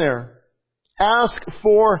I've been there, ask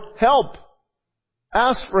for help.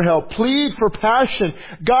 Ask for help. Plead for passion.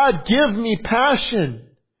 God, give me passion.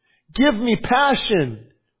 Give me passion.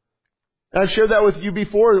 And I've shared that with you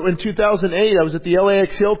before. In 2008, I was at the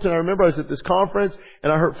LAX Hilton. I remember I was at this conference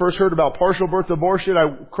and I first heard about partial birth abortion.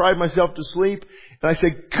 I cried myself to sleep. And I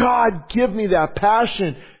said, God, give me that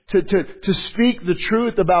passion to speak the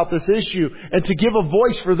truth about this issue and to give a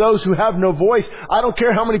voice for those who have no voice. I don't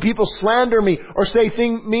care how many people slander me or say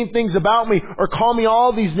mean things about me or call me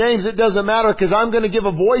all these names. It doesn't matter, because I'm going to give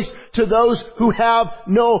a voice to those who have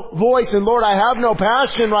no voice. And Lord, I have no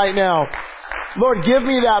passion right now. Lord, give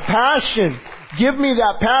me that passion. Give me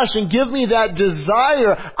that passion. Give me that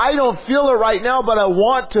desire. I don't feel it right now, but I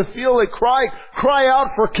want to feel it. Cry out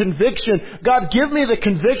for conviction. God, give me the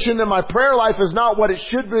conviction that my prayer life is not what it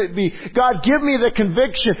should be. God, give me the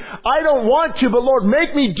conviction. I don't want to, but Lord,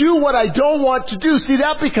 make me do what I don't want to do. See,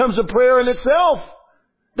 that becomes a prayer in itself.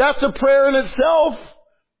 That's a prayer in itself.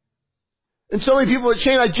 And so many people are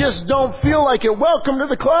saying, I just don't feel like it. Welcome to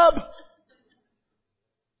the club.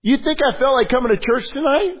 You think I felt like coming to church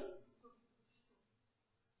tonight?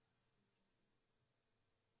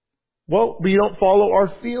 Well, we don't follow our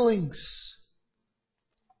feelings.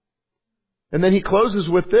 And then he closes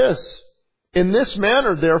with this. In this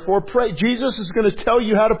manner, therefore, pray. Jesus is going to tell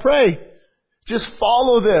you how to pray. Just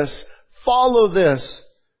follow this. Follow this.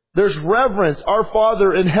 There's reverence. Our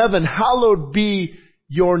Father in heaven, hallowed be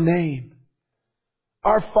your name.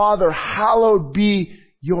 Our Father, hallowed be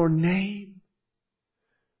your name.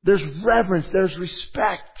 There's reverence. There's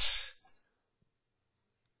respect.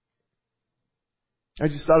 I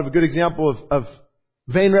just thought of a good example of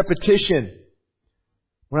vain repetition.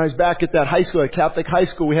 When I was back at that high school, at Catholic high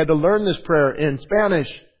school, we had to learn this prayer in Spanish.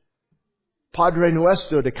 Padre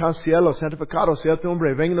nuestro, de cada cielo, santificado sea tu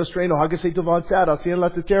nombre, venga nuestro reino, hágase tu voluntad, así en la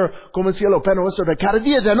tierra como en el cielo, pan nuestro de cada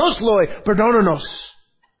día, danoslo hoy, perdónanos.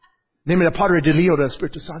 Name of the Padre de Leo, del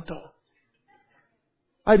Espíritu Santo.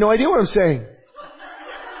 I had no idea what I'm saying.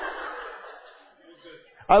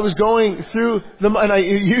 I was going through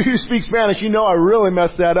you speak Spanish, you know I really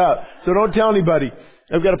messed that up. So don't tell anybody.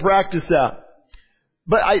 I've got to practice that.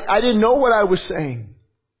 But I didn't know what I was saying.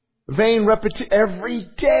 Vain repetition every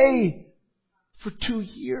day for 2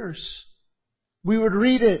 years. We would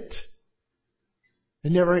read it.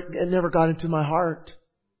 It never got into my heart.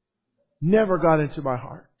 Never got into my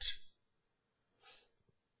heart.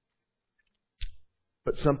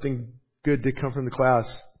 But something good did come from the class.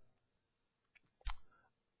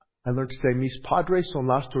 I learned to say, mis padres son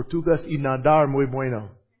las tortugas y nadar muy bueno.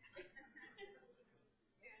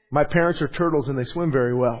 My parents are turtles and they swim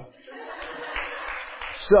very well.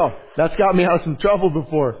 So, that's got me out of some trouble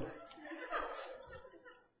before.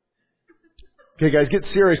 Okay guys, get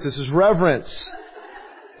serious. This is reverence.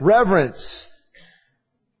 Reverence.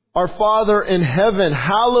 Our Father in heaven,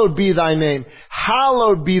 hallowed be thy name.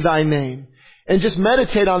 Hallowed be thy name. And just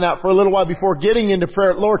meditate on that for a little while before getting into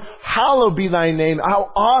prayer. Lord, hallowed be thy name.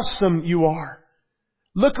 How awesome you are.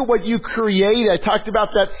 Look at what you created. I talked about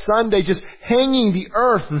that Sunday, just hanging the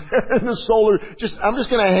earth in the solar. I'm just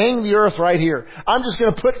going to hang the earth right here. I'm just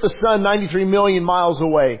going to put the sun 93 million miles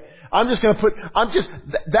away.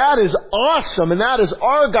 that is awesome, and that is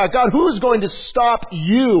our God. God, who is going to stop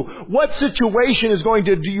you? What situation is going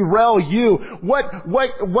to derail you?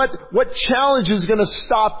 What challenge is going to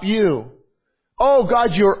stop you? Oh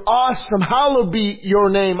God, you're awesome. Hallowed be your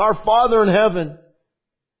name. Our Father in heaven.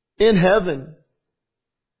 In heaven.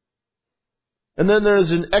 And then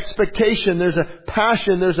there's an expectation, there's a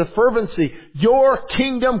passion, there's a fervency. Your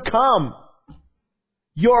kingdom come.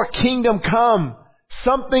 Your kingdom come.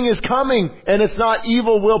 Something is coming, and it's not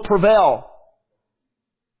evil will prevail.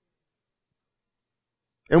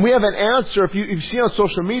 And we have an answer. If you see on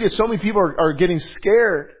social media, so many people are getting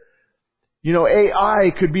scared. You know,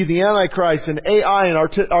 AI could be the Antichrist, and AI and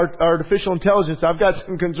artificial intelligence. I've got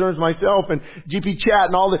some concerns myself, and GP chat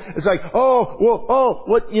and all that. It's like,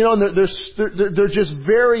 and they're just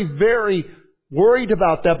very, very worried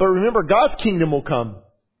about that. But remember, God's kingdom will come.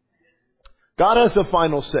 God has the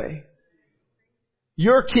final say.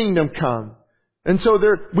 Your kingdom come. And so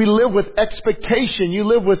we live with expectation. You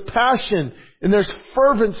live with passion, and there's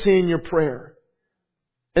fervency in your prayer.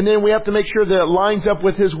 And then we have to make sure that it lines up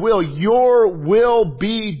with His will. Your will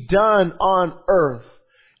be done on earth.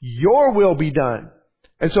 Your will be done.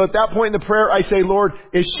 And so at that point in the prayer, I say, Lord,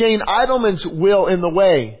 is Shane Idleman's will in the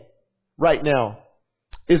way right now?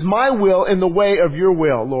 Is my will in the way of your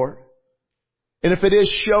will, Lord? And if it is,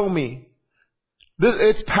 show me.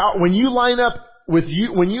 It's power. When you line up with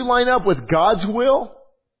God's will,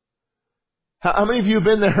 how many of you have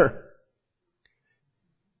been there?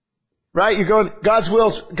 Right? You're going, God's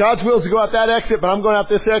will is to go out that exit, but I'm going out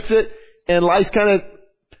this exit, and life's kind of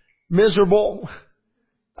miserable.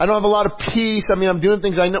 I don't have a lot of peace. I mean, I'm doing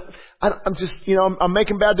things I know. I'm just, I'm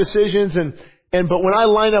making bad decisions, but when I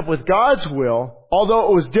line up with God's will,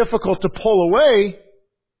 although it was difficult to pull away,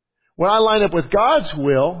 when I line up with God's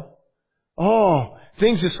will,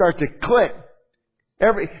 things just start to click.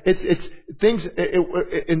 And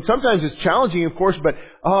sometimes it's challenging, of course, but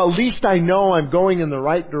at least I know I'm going in the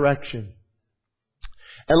right direction.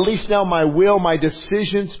 At least now my will, my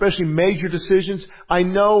decisions, especially major decisions, I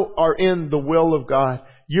know are in the will of God.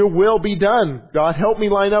 Your will be done. God, help me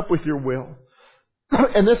line up with your will.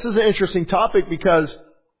 And this is an interesting topic because,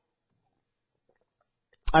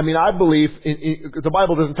 I believe the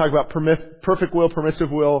Bible doesn't talk about perfect will, permissive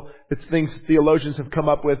will. It's things theologians have come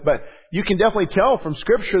up with. But you can definitely tell from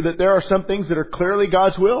Scripture that there are some things that are clearly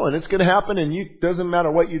God's will, and it's going to happen, and it doesn't matter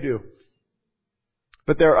what you do.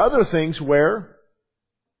 But there are other things where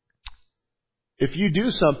if you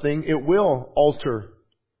do something, it will alter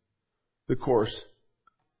the course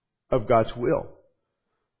of God's will.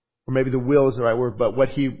 Or maybe the will is the right word, but what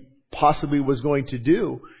He possibly was going to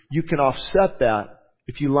do, you can offset that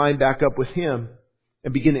if you line back up with Him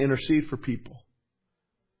and begin to intercede for people.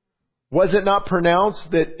 Was it not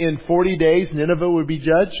pronounced that in 40 days Nineveh would be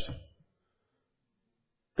judged?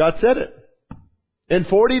 God said it. In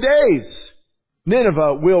 40 days,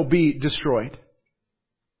 Nineveh will be destroyed.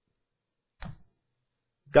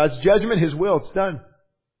 God's judgment, His will, it's done.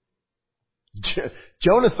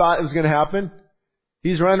 Jonah thought it was going to happen.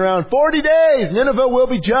 He's running around, 40 days, Nineveh will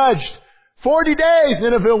be judged. 40 days,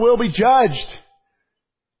 Nineveh will be judged.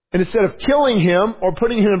 And instead of killing him or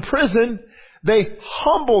putting him in prison, they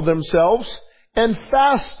humbled themselves and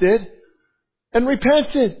fasted and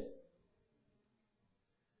repented.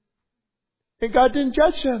 And God didn't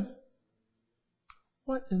judge them.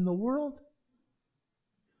 What in the world?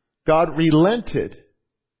 God relented.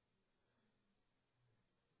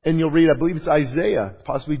 And you'll read, I believe it's Isaiah,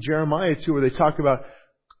 possibly Jeremiah too, where they talk about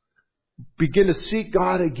begin to seek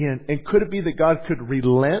God again. And could it be that God could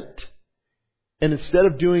relent? And instead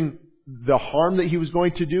of doing the harm that He was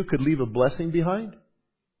going to do, could leave a blessing behind?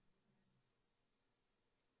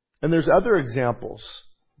 And there's other examples.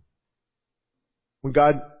 When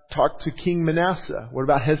God talked to King Manasseh, what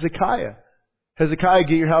about Hezekiah? Hezekiah,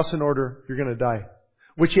 get your house in order, you're going to die.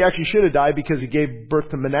 Which he actually should have died because he gave birth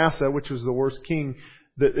to Manasseh, which was the worst king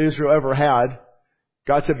that Israel ever had.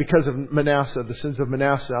 God said, because of Manasseh, the sins of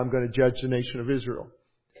Manasseh, I'm going to judge the nation of Israel.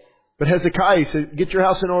 But Hezekiah said, get your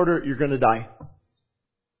house in order, you're going to die.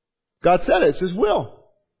 God said it. It's His will.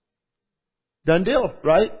 Done deal,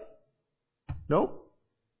 right? Nope.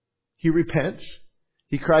 He repents.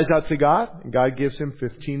 He cries out to God, and God gives him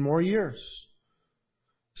 15 more years.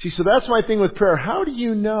 See, so that's my thing with prayer. How do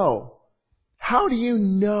you know? How do you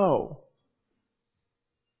know?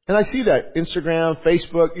 And I see that. Instagram,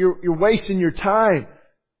 Facebook, you're wasting your time.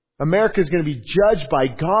 America's going to be judged by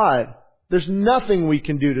God. There's nothing we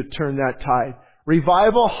can do to turn that tide.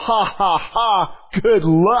 Revival? Ha ha ha! Good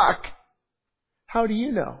luck! How do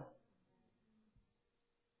you know?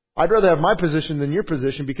 I'd rather have my position than your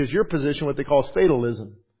position because your position, what they call is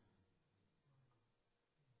fatalism.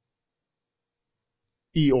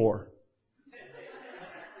 Eeyore.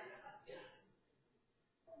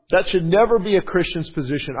 That should never be a Christian's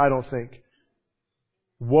position, I don't think.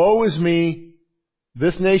 Woe is me.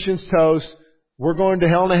 This nation's toast. We're going to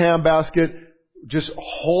hell in a handbasket. Just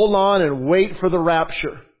hold on and wait for the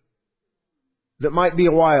rapture. That might be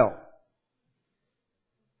a while.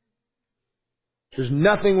 There's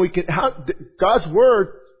nothing we can... God's Word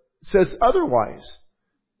says otherwise.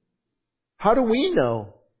 How do we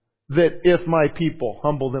know that if my people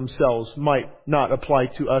humble themselves might not apply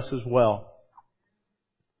to us as well?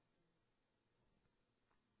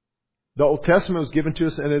 The Old Testament was given to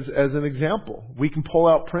us as an example. We can pull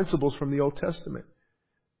out principles from the Old Testament.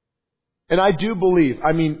 And I do believe,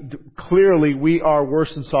 clearly we are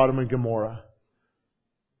worse than Sodom and Gomorrah.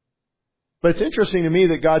 But it's interesting to me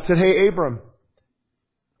that God said, hey,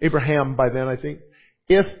 Abraham by then, I think,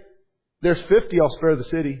 if there's 50, I'll spare the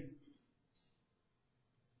city.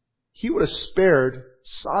 He would have spared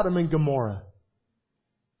Sodom and Gomorrah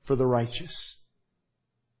for the righteous.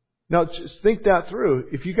 Now, just think that through.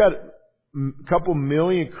 If you got a couple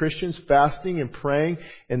million Christians fasting and praying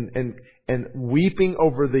and weeping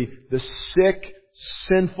over the sick,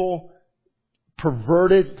 sinful,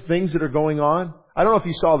 perverted things that are going on. I don't know if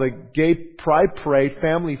you saw the gay pride parade,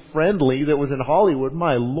 family friendly, that was in Hollywood.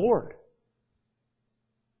 My Lord.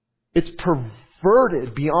 It's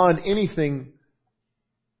perverted beyond anything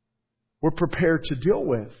we're prepared to deal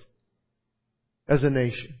with as a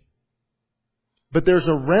nation. But there's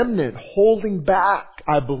a remnant holding back,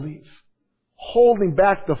 I believe. Holding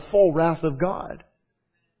back the full wrath of God.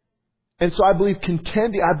 And so I believe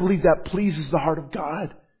I believe that pleases the heart of God.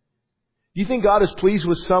 Do you think God is pleased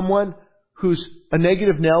with someone who's a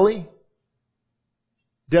negative Nelly?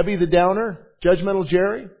 Debbie the Downer? Judgmental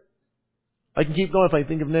Jerry? I can keep going if I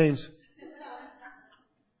think of names.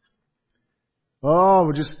 Oh,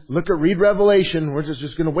 we'll just read Revelation. We're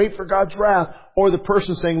just going to wait for God's wrath. Or the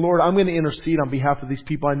person saying, Lord, I'm going to intercede on behalf of these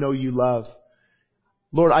people I know you love.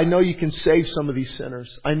 Lord, I know you can save some of these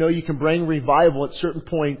sinners. I know you can bring revival at certain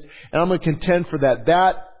points, and I'm going to contend for that.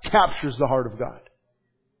 That captures the heart of God.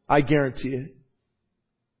 I guarantee it.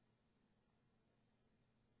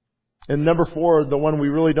 And number 4, the one we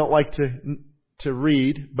really don't like to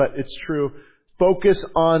read, but it's true. Focus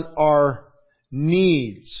on our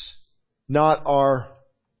needs, not our...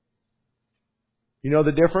 You know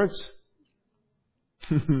the difference?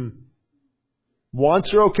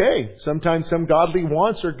 Wants are okay. Sometimes some godly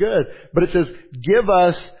wants are good. But it says, give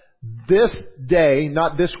us this day,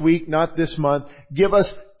 not this week, not this month. Give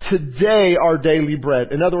us today our daily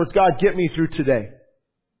bread. In other words, God, get me through today.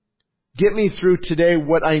 Get me through today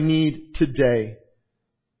what I need today.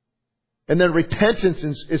 And then repentance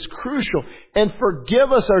is crucial. And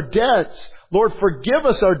forgive us our debts. Lord, forgive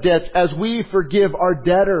us our debts as we forgive our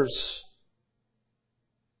debtors.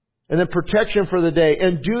 And then protection for the day.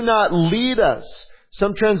 And do not lead us.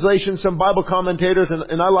 Some translations, some Bible commentators,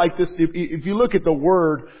 and I like this. If you look at the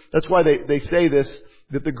word, that's why they say this,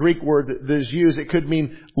 that the Greek word that is used, it could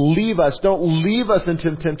mean leave us. Don't leave us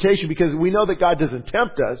into temptation, because we know that God doesn't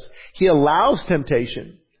tempt us. He allows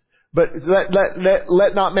temptation. But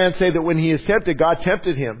let not man say that when he is tempted, God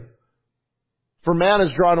tempted him. For man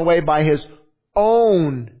is drawn away by his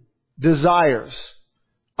own desires.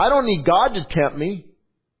 I don't need God to tempt me.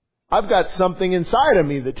 I've got something inside of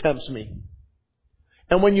me that tempts me.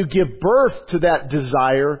 And when you give birth to that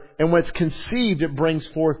desire, and when it's conceived, it brings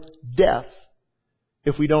forth death.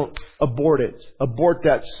 If we don't abort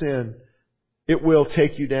that sin, it will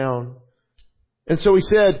take you down. And so he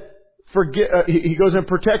said, he goes in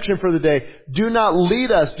protection for the day. Do not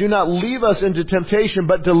lead us. Do not leave us into temptation,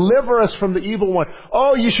 but deliver us from the evil one.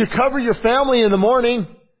 Oh, you should cover your family in the morning.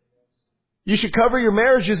 You should cover your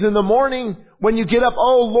marriages in the morning. When you get up,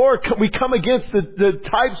 oh Lord, we come against the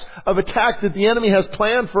types of attack that the enemy has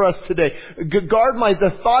planned for us today. Guard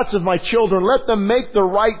the thoughts of my children. Let them make the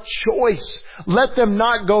right choice. Let them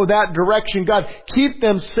not go that direction. God, keep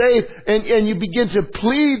them safe. And you begin to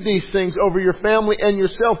plead these things over your family and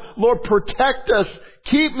yourself. Lord, protect us.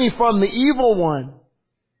 Keep me from the evil one.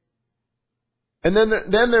 And then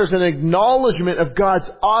there's an acknowledgement of God's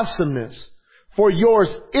awesomeness. For yours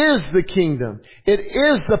is the kingdom. It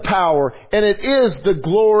is the power. And it is the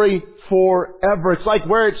glory forever. It's like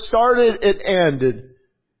where it started, it ended.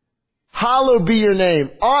 Hallowed be your name.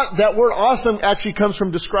 That word awesome actually comes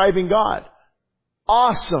from describing God.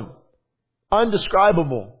 Awesome.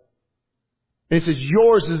 Undescribable. And it says,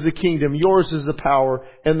 yours is the kingdom. Yours is the power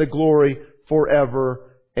and the glory forever.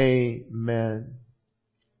 Amen.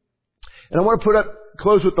 And I want to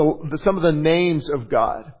close with some of the names of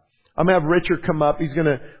God. I'm going to have Richard come up.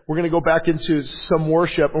 We're going to go back into some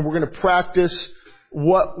worship, and we're going to practice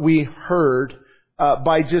what we heard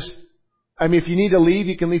if you need to leave,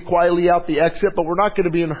 you can leave quietly out the exit, but we're not going to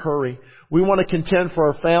be in a hurry. We want to contend for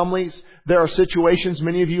our families. There are situations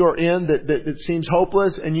many of you are in that seems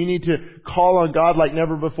hopeless, and you need to call on God like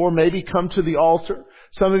never before. Maybe come to the altar.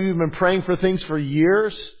 Some of you have been praying for things for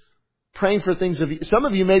years. Some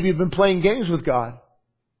of you maybe have been playing games with God.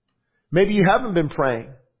 Maybe you haven't been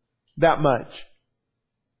praying that much.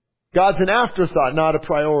 God's an afterthought, not a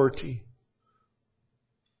priority.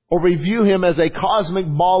 Or we view Him as a cosmic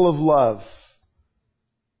ball of love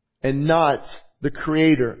and not the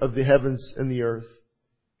creator of the heavens and the earth.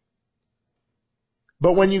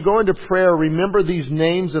 But when you go into prayer, remember these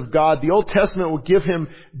names of God. The Old Testament will give Him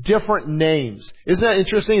different names. Isn't that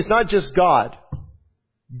interesting? It's not just God.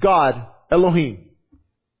 God, Elohim.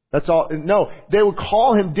 That's all. No, they would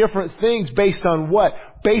call Him different things based on what?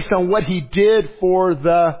 Based on what He did for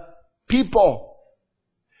the people.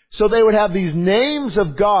 So they would have these names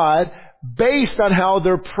of God based on how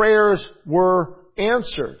their prayers were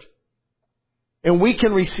answered. And we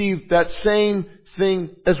can receive that same thing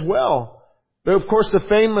as well. But of course, the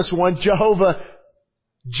famous one, Jehovah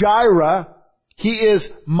Jireh, He is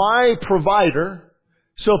my provider.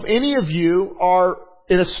 So if any of you are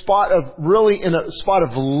in a spot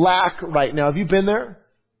of lack right now. Have you been there?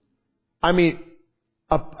 I mean,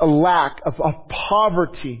 a lack of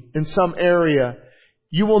poverty in some area.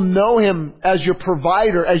 You will know Him as your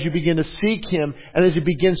provider as you begin to seek Him and as He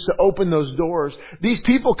begins to open those doors. These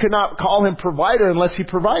people could not call Him provider unless He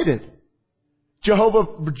provided.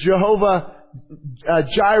 Jehovah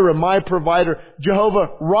Jireh, my provider.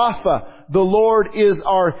 Jehovah Rapha, the Lord is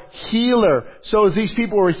our healer. So as these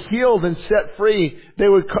people were healed and set free, they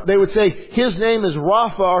would say, His name is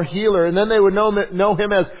Rapha, our healer. And then they would know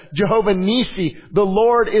Him as Jehovah Nisi, the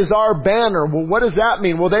Lord is our banner. Well, what does that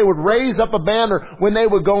mean? Well, they would raise up a banner when they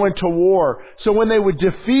would go into war. So when they would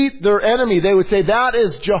defeat their enemy, they would say, that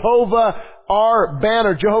is Jehovah our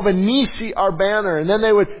banner. Jehovah Nisi, our banner. And then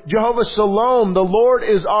Jehovah Shalom, the Lord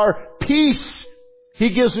is our peace. He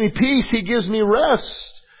gives me peace. He gives me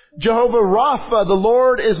rest. Jehovah Rapha, the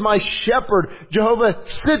Lord is my shepherd. Jehovah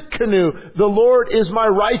Tsidkenu, the Lord is my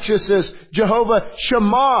righteousness. Jehovah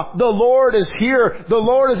Shammah, the Lord is here. The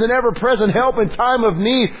Lord is an ever-present help in time of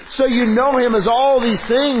need. So you know Him as all these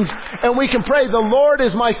things. And we can pray, the Lord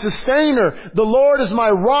is my sustainer. The Lord is my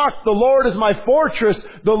rock. The Lord is my fortress.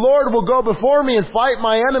 The Lord will go before me and fight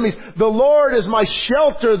my enemies. The Lord is my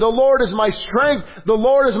shelter. The Lord is my strength. The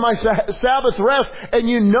Lord is my Sabbath rest. And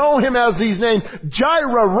you know Him as these names.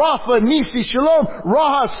 Jireh, Rapha, Nisi, Shalom,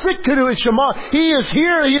 Raha, Tsidkenu, and Shammah. He is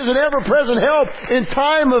here. He is an ever-present help in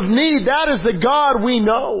time of need. That is the God we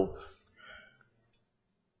know.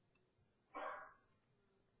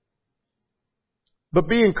 But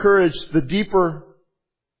be encouraged. The deeper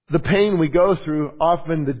the pain we go through,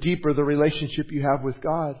 often the deeper the relationship you have with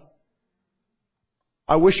God.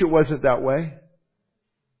 I wish it wasn't that way.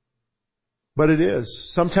 But it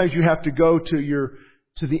is. Sometimes you have to go to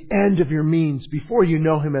the end of your means before you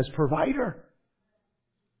know Him as provider.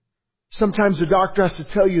 Sometimes the doctor has to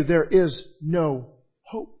tell you there is no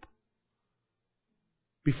hope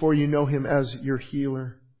before you know Him as your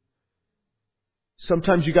healer.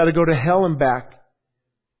 Sometimes you got to go to hell and back.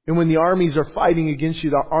 And when the armies are fighting against you,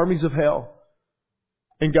 the armies of hell,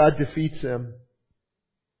 and God defeats them,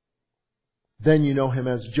 then you know Him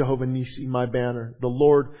as Jehovah Nisi, my banner, the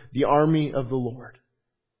Lord, the army of the Lord.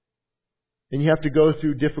 And you have to go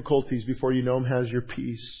through difficulties before you know Him as your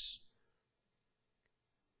peace.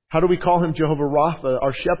 How do we call Him Jehovah Rapha,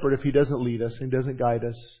 our shepherd, if He doesn't lead us and doesn't guide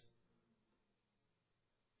us?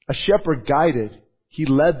 A shepherd guided. He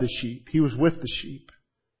led the sheep. He was with the sheep.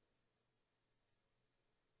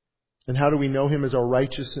 And how do we know Him as our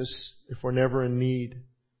righteousness if we're never in need?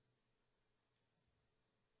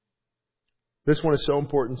 This one is so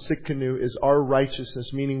important. Tsidkenu is our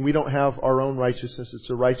righteousness, meaning we don't have our own righteousness. It's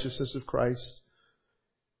the righteousness of Christ.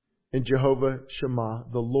 And Jehovah Shammah,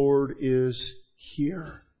 the Lord is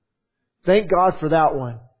here. Thank God for that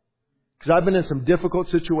one. Because I've been in some difficult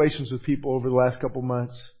situations with people over the last couple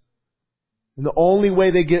months. And the only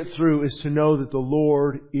way they get through is to know that the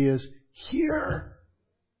Lord is here.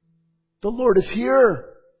 The Lord is here.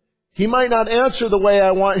 He might not answer the way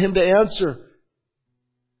I want Him to answer.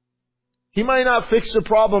 He might not fix the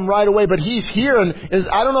problem right away, but He's here. And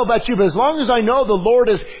I don't know about you, but as long as I know the Lord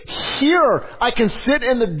is here, I can sit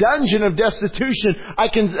in the dungeon of destitution. I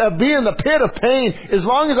can be in the pit of pain. As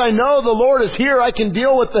long as I know the Lord is here, I can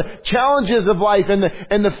deal with the challenges of life and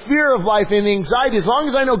the fear of life and the anxiety. As long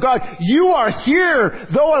as I know, God, You are here.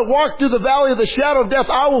 Though I walk through the valley of the shadow of death,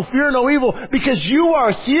 I will fear no evil because You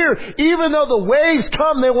are here. Even though the waves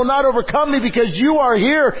come, they will not overcome me because You are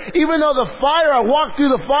here. Even though the fire, I walk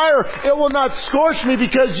through the fire, it will not scorch me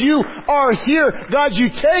because You are here. God, You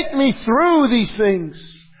take me through these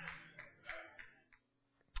things.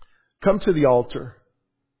 Come to the altar.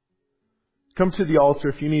 Come to the altar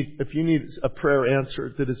if you need a prayer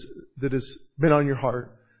answered that has been on your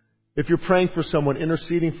heart. If you're praying for someone,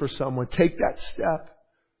 interceding for someone, take that step.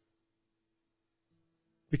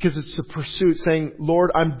 Because it's the pursuit saying,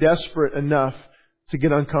 Lord, I'm desperate enough to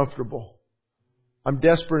get uncomfortable. I'm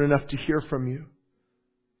desperate enough to hear from You.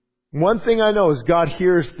 One thing I know is God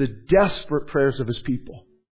hears the desperate prayers of His people.